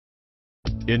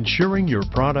ensuring your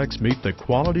products meet the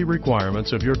quality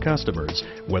requirements of your customers,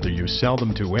 whether you sell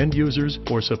them to end users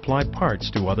or supply parts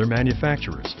to other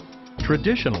manufacturers.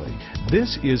 Traditionally,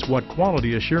 this is what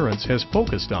quality assurance has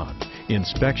focused on: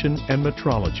 inspection and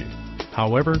metrology.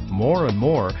 However, more and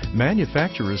more,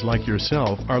 manufacturers like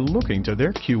yourself are looking to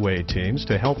their QA teams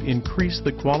to help increase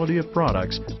the quality of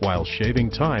products while shaving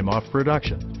time off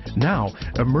production. Now,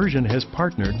 Immersion has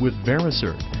partnered with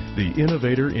Verisurf, the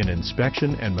innovator in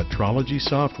inspection and metrology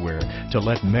software, to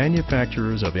let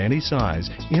manufacturers of any size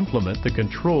implement the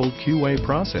controlled QA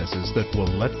processes that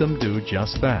will let them do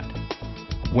just that.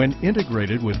 When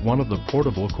integrated with one of the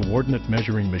portable coordinate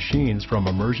measuring machines from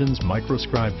Immersion's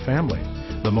Microscribe family,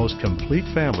 the most complete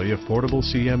family of portable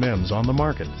CMMs on the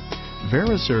market,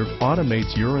 Verisurf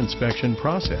automates your inspection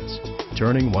process,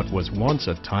 turning what was once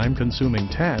a time-consuming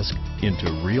task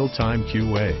into real-time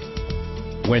QA.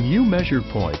 When you measure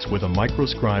points with a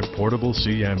Microscribe portable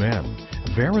CMM,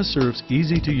 Verisurf's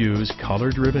easy-to-use,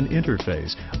 color-driven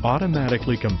interface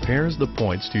automatically compares the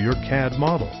points to your CAD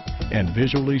model and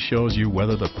visually shows you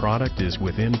whether the product is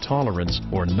within tolerance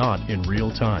or not in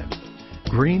real time.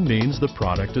 Green means the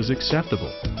product is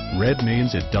acceptable. Red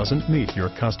means it doesn't meet your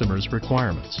customer's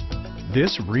requirements.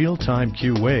 This real-time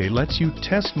QA lets you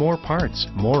test more parts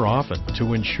more often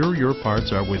to ensure your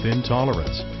parts are within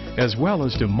tolerance, as well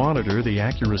as to monitor the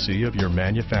accuracy of your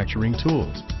manufacturing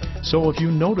tools. So if you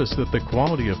notice that the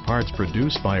quality of parts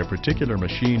produced by a particular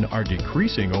machine are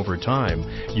decreasing over time,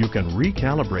 you can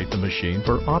recalibrate the machine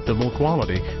for optimal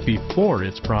quality before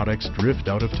its products drift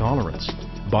out of tolerance.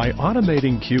 By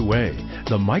automating QA,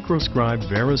 the Microscribe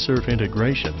Verisurf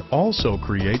integration also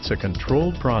creates a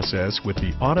controlled process with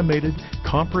the automated,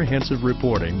 comprehensive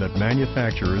reporting that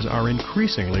manufacturers are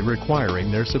increasingly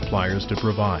requiring their suppliers to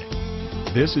provide.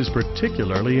 This is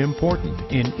particularly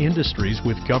important in industries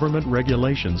with government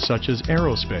regulations such as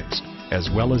aerospace, as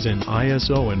well as in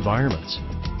ISO environments.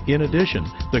 In addition,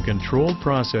 the controlled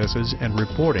processes and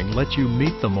reporting let you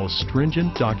meet the most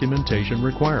stringent documentation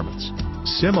requirements.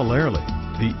 Similarly,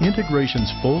 the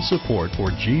integration's full support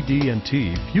for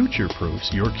GD&T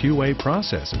future-proofs your QA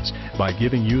processes by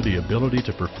giving you the ability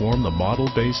to perform the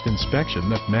model-based inspection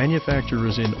that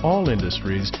manufacturers in all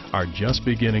industries are just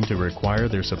beginning to require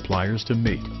their suppliers to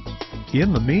meet.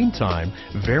 In the meantime,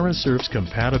 Verisurf's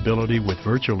compatibility with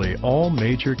virtually all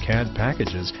major CAD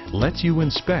packages lets you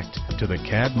inspect to the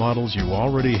CAD models you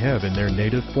already have in their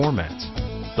native formats.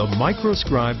 The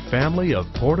Microscribe family of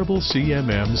portable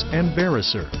CMMs and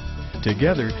Verisurf.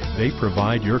 Together, they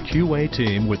provide your QA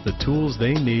team with the tools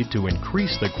they need to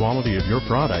increase the quality of your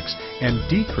products and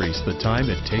decrease the time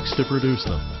it takes to produce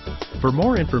them. For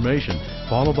more information,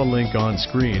 follow the link on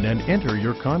screen and enter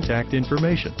your contact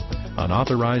information. An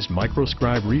authorized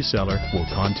Microscribe reseller will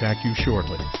contact you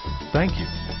shortly. Thank you.